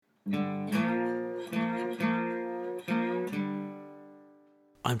I'm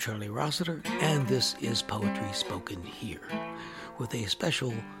Charlie Rossiter, and this is Poetry Spoken Here, with a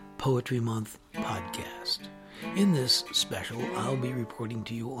special Poetry Month podcast. In this special, I'll be reporting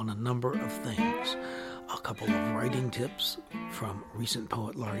to you on a number of things. A couple of writing tips from recent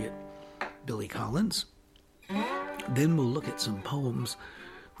poet laureate Billy Collins. Then we'll look at some poems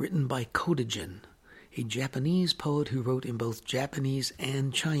written by Kodogen, a Japanese poet who wrote in both Japanese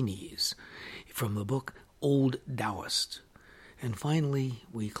and Chinese, from the book Old Taoist. And finally,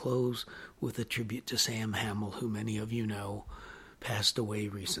 we close with a tribute to Sam Hamill, who many of you know passed away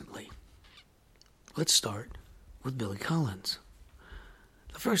recently. Let's start with Billy Collins.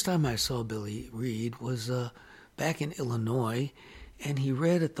 The first time I saw Billy read was back in Illinois, and he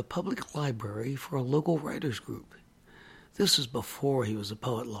read at the public library for a local writers group. This was before he was a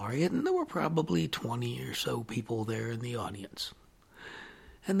poet laureate, and there were probably 20 or so people there in the audience.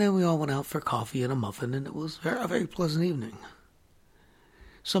 And then we all went out for coffee and a muffin, and it was a very pleasant evening.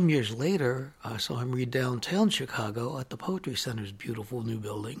 Some years later, I saw him read downtown Chicago at the Poetry Center's beautiful new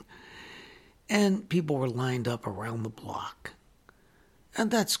building, and people were lined up around the block. And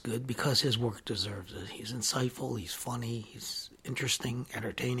that's good because his work deserves it. He's insightful, he's funny, he's interesting,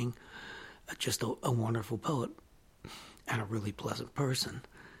 entertaining, just a wonderful poet and a really pleasant person.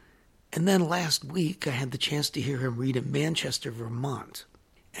 And then last week, I had the chance to hear him read in Manchester, Vermont.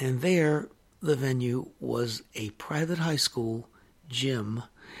 And there, the venue was a private high school gym,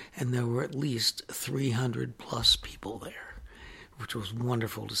 and there were at least 300 plus people there, which was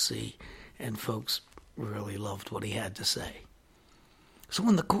wonderful to see, and folks really loved what he had to say. So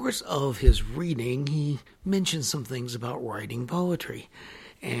in the course of his reading, he mentioned some things about writing poetry,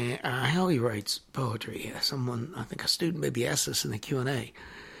 and how he writes poetry. Someone, I think a student maybe asked this in the Q&A,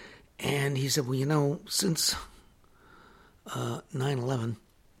 and he said, well, since 9/11,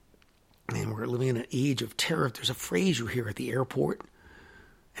 and we're living in an age of terror, there's a phrase you hear at the airport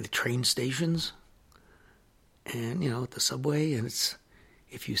and the train stations and, at the subway, and it's,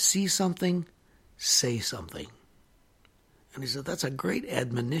 if you see something, say something. And he said, that's a great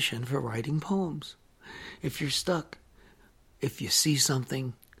admonition for writing poems. If you're stuck, if you see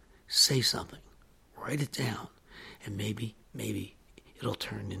something, say something. Write it down, and maybe it'll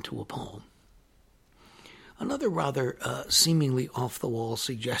turn into a poem. Another rather seemingly off-the-wall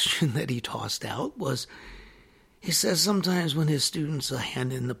suggestion that he tossed out was, he says sometimes when his students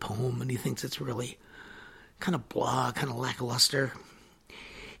hand in the poem and he thinks it's really kind of blah, kind of lackluster,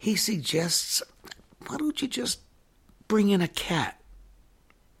 he suggests, why don't you just bring in a cat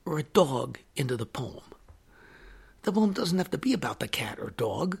or a dog into the poem? The poem doesn't have to be about the cat or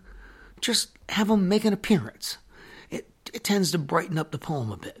dog. Just have them make an appearance. It tends to brighten up the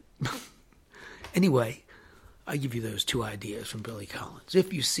poem a bit. Anyway, I give you those two ideas from Billy Collins.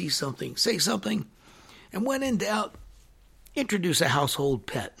 If you see something, say something. And when in doubt, introduce a household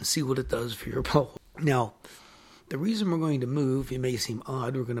pet and see what it does for your poem. Now, the reason we're going to move, it may seem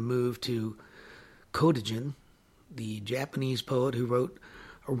odd, we're going to move to Kodogen, the Japanese poet who wrote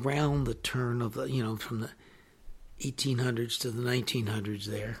around the turn of the, from the 1800s to the 1900s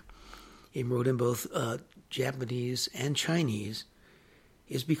there. He wrote in both Japanese and Chinese,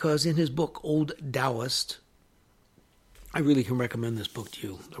 is because in his book, Old Taoist, I really can recommend this book to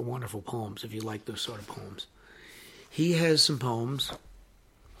you. They're wonderful poems if you like those sort of poems. He has some poems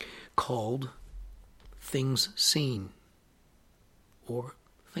called Things Seen, or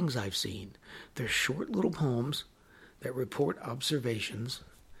Things I've Seen. They're short little poems that report observations.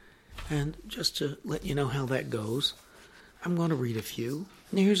 And just to let you know how that goes, I'm going to read a few.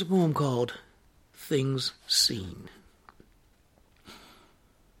 Now here's a poem called Things Seen.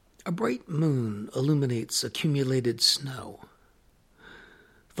 A bright moon illuminates accumulated snow.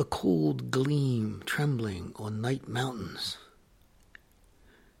 The cold gleam trembling on night mountains.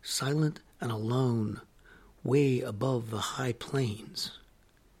 Silent and alone, way above the high plains.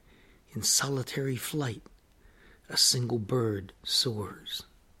 In solitary flight, a single bird soars.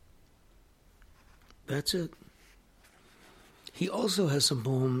 That's it. He also has some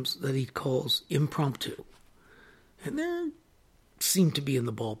poems that he calls impromptu. And they seem to be in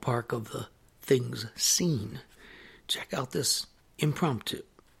the ballpark of the Things Seen. Check out this impromptu.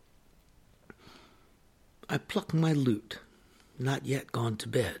 I pluck my lute, not yet gone to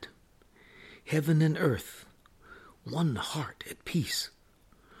bed. Heaven and earth, one heart at peace.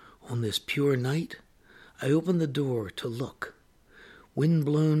 On this pure night, I open the door to look.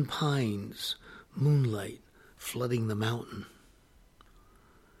 Wind-blown pines, moonlight flooding the mountain.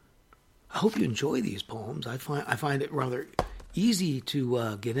 I hope you enjoy these poems. I find it rather easy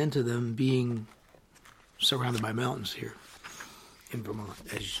to get into them being surrounded by mountains here. in Vermont,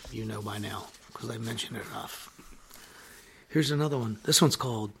 as you know by now, because I mentioned it enough. Here's another one. This one's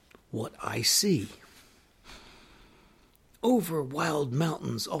called What I See. Over wild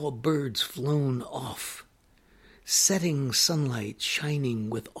mountains all birds flown off, setting sunlight shining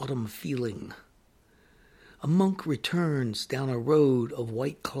with autumn feeling. A monk returns down a road of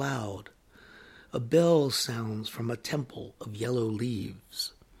white cloud. A bell sounds from a temple of yellow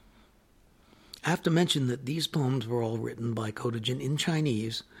leaves. I have to mention that these poems were all written by Kotijin in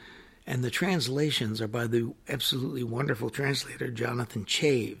Chinese, and the translations are by the absolutely wonderful translator Jonathan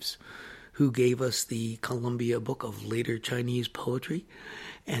Chaves, who gave us the Columbia Book of Later Chinese Poetry,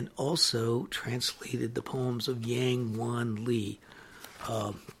 and also translated the poems of Yang Wan Li,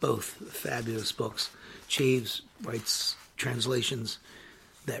 both fabulous books. Chaves writes translations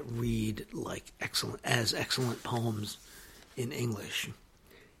that read like excellent poems in English.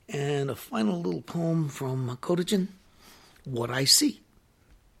 And a final little poem from Kotijin, What I See.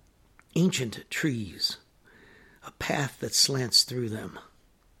 Ancient trees, a path that slants through them,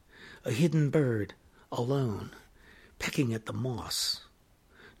 a hidden bird, alone, pecking at the moss.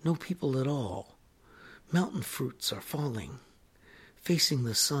 No people at all. Mountain fruits are falling, facing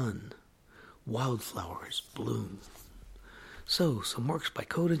the sun. Wildflowers bloom. So, some works by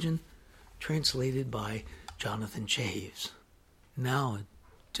Kotijin, translated by Jonathan Chaves. Now, I'd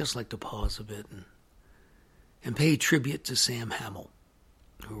just like to pause a bit and pay tribute to Sam Hamill,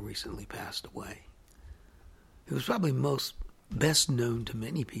 who recently passed away. He was probably best known to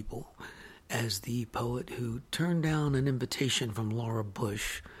many people as the poet who turned down an invitation from Laura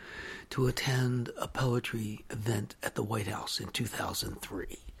Bush to attend a poetry event at the White House in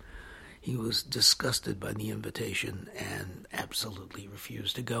 2003. He was disgusted by the invitation and absolutely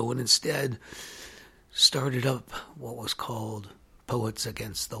refused to go, and instead started up what was called Poets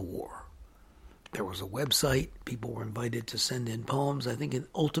Against the War. There was a website. People were invited to send in poems. I think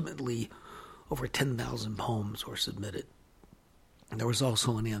ultimately over 10,000 poems were submitted. And there was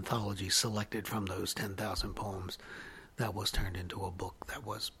also an anthology selected from those 10,000 poems that was turned into a book that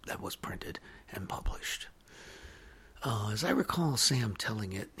was printed and published. As I recall Sam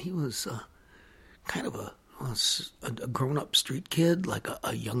telling it, he was kind of a grown-up street kid, like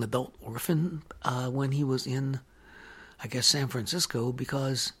a young adult orphan when he was in, I guess, San Francisco,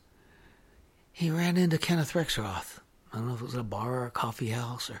 because he ran into Kenneth Rexroth. I don't know if it was a bar or a coffee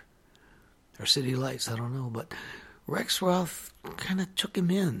house or City Lights, I don't know, but Rexroth kind of took him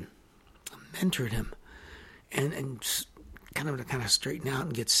in, mentored him, and kind of straighten out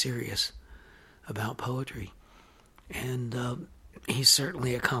and get serious about poetry. And he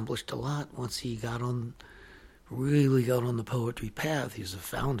certainly accomplished a lot once he really got on the poetry path. He's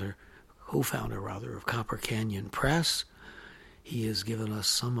a co-founder of Copper Canyon Press. He has given us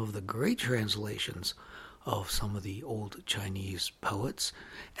some of the great translations of some of the old Chinese poets,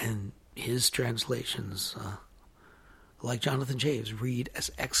 and his translations, like Jonathan Chaves, read as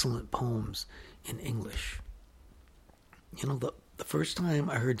excellent poems in English. You know, the first time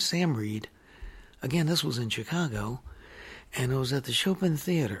I heard Sam read, again, this was in Chicago, and it was at the Chopin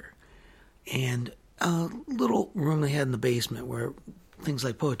Theater, and a little room they had in the basement where things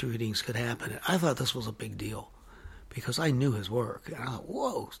like poetry readings could happen. I thought this was a big deal because I knew his work, and I thought,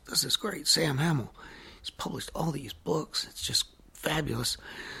 whoa, this is great. Sam Hamill, he's published all these books. It's just fabulous.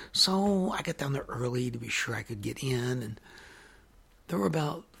 So I got down there early to be sure I could get in, and there were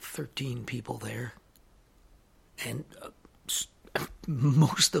about 13 people there, and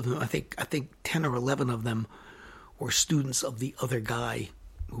most of them, I think 10 or 11 of them were students of the other guy,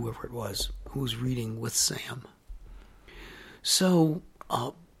 whoever it was, who was reading with Sam. So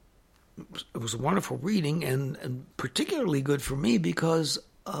it was a wonderful reading, and particularly good for me because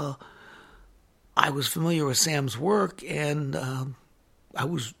I was familiar with Sam's work, and I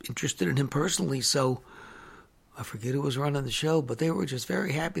was interested in him personally, so I forget who was running the show, but they were just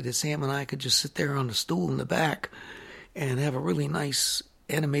very happy that Sam and I could just sit there on the stool in the back and have a really nice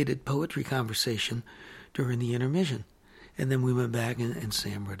animated poetry conversation during the intermission. And then we went back and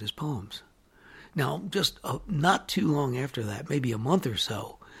Sam read his poems. Now, just not too long after that, maybe a month or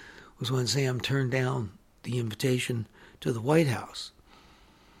so, was when Sam turned down the invitation to the White House.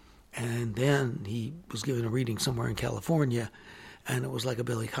 And then he was given a reading somewhere in California, and it was like a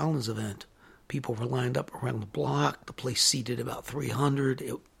Billy Collins event. People were lined up around the block. The place seated about 300.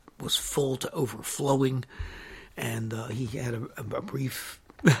 It was full to overflowing. And he had a brief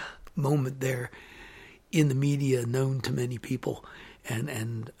moment there in the media known to many people.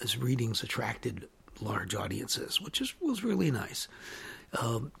 And his readings attracted large audiences, which was really nice.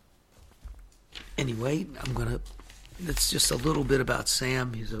 Anyway, that's just a little bit about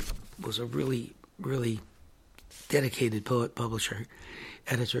Sam. He was a really, really dedicated poet, publisher,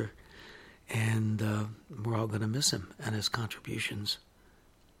 editor, and we're all going to miss him and his contributions.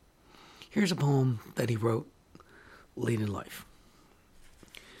 Here's a poem that he wrote late in life.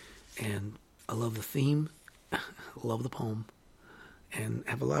 And I love the theme, love the poem, and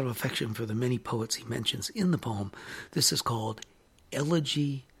have a lot of affection for the many poets he mentions in the poem. This is called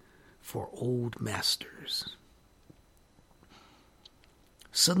Elegy for Old Masters.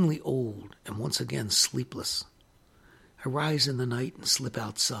 Suddenly old and once again sleepless, I rise in the night and slip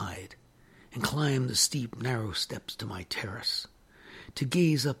outside and climb the steep, narrow steps to my terrace to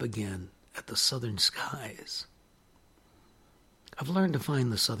gaze up again at the southern skies. I've learned to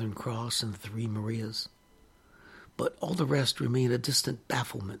find the Southern Cross and the Three Marias, but all the rest remain a distant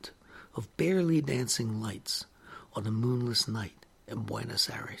bafflement of barely dancing lights on a moonless night in Buenos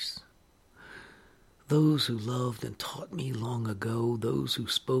Aires. Those who loved and taught me long ago, those who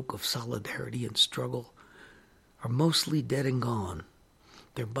spoke of solidarity and struggle, are mostly dead and gone,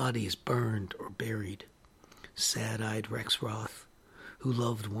 their bodies burned or buried. Sad-eyed Rexroth, who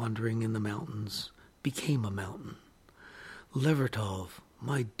loved wandering in the mountains, became a mountain. Levertov,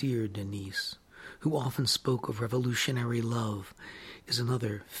 my dear Denise, who often spoke of revolutionary love, is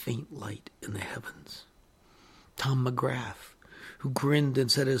another faint light in the heavens. Tom McGrath, who grinned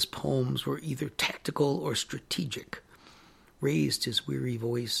and said his poems were either tactical or strategic, raised his weary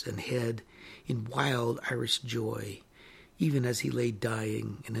voice and head in wild Irish joy, even as he lay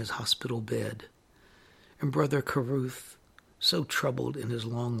dying in his hospital bed. And Brother Carruth, so troubled in his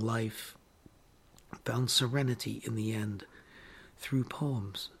long life, found serenity in the end through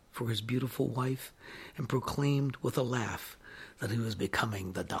poems for his beautiful wife and proclaimed with a laugh that he was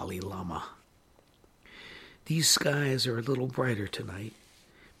becoming the Dalai Lama. These skies are a little brighter tonight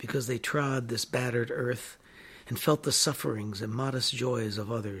because they trod this battered earth and felt the sufferings and modest joys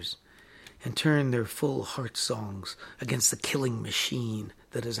of others and turned their full heart songs against the killing machine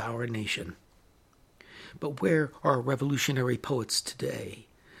that is our nation. But where are revolutionary poets today?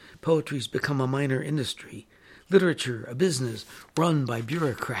 Poetry's become a minor industry, literature a business run by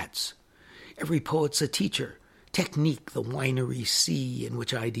bureaucrats. Every poet's a teacher, technique the winery sea in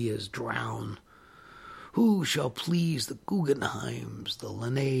which ideas drown. Who shall please the Guggenheims, the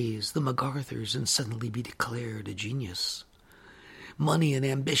Linnés, the MacArthurs, and suddenly be declared a genius? Money and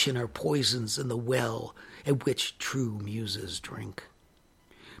ambition are poisons in the well at which true muses drink.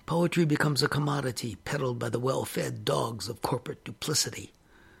 Poetry becomes a commodity peddled by the well-fed dogs of corporate duplicity.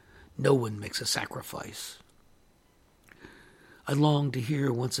 No one makes a sacrifice. I long to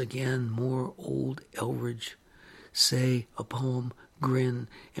hear once again more old Elridge say a poem, grin,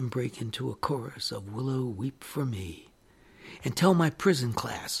 and break into a chorus of Willow, Weep for Me, and tell my prison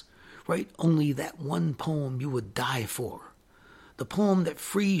class, write only that one poem you would die for, the poem that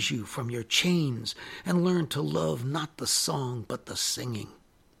frees you from your chains and learn to love not the song but the singing.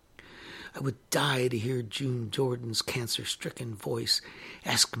 I would die to hear June Jordan's cancer-stricken voice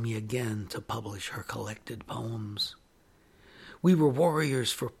ask me again to publish her collected poems. We were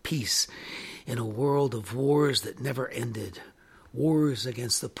warriors for peace in a world of wars that never ended. Wars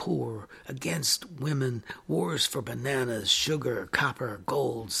against the poor, against women, wars for bananas, sugar, copper,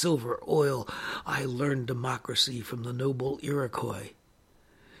 gold, silver, oil. I learned democracy from the noble Iroquois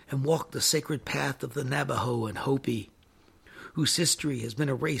and walked the sacred path of the Navajo and Hopi, whose history has been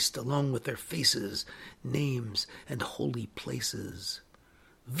erased along with their faces, names, and holy places.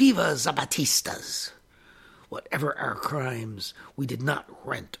 Viva Zapatistas! Whatever our crimes, we did not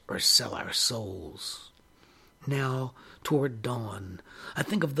rent or sell our souls. Now, toward dawn, I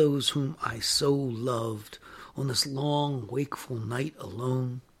think of those whom I so loved on this long, wakeful night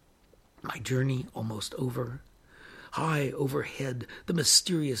alone, my journey almost over. High overhead, the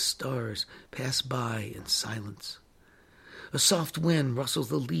mysterious stars pass by in silence. A soft wind rustles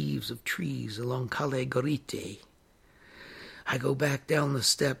the leaves of trees along Calle Gorrite. I go back down the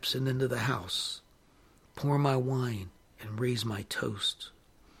steps and into the house, pour my wine and raise my toast.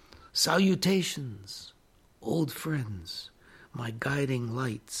 Salutations, old friends, my guiding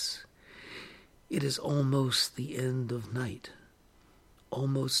lights. It is almost the end of night,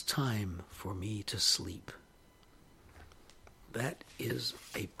 almost time for me to sleep. That is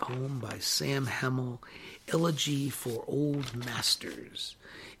a poem by Sam Hamill, Elegy for Old Masters.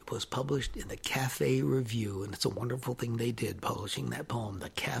 It was published in the Cafe Review, and it's a wonderful thing they did, publishing that poem, the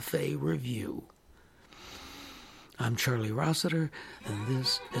Cafe Review. I'm Charlie Rossiter, and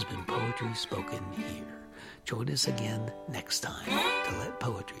this has been Poetry Spoken Here. Join us again next time to let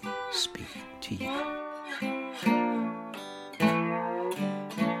poetry speak to you.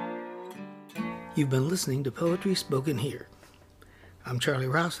 You've been listening to Poetry Spoken Here. I'm Charlie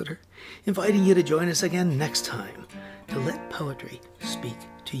Rossiter, inviting you to join us again next time to let poetry speak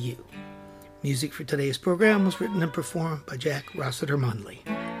to you. Music for today's program was written and performed by Jack Rossiter Munley.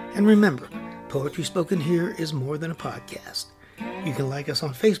 And remember, Poetry Spoken Here is more than a podcast. You can like us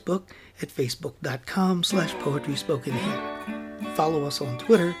on Facebook at facebook.com/poetryspokenhere. Follow us on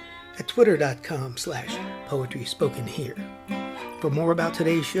Twitter at twitter.com/poetryspokenhere. For more about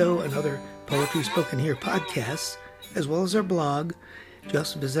today's show and other Poetry Spoken Here podcasts, as well as our blog,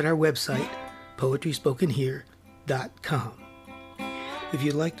 just visit our website, poetryspokenhere.com. If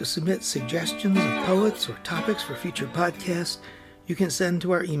you'd like to submit suggestions of poets or topics for future podcasts, you can send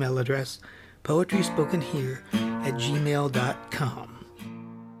to our email address, poetryspokenhere@gmail.com.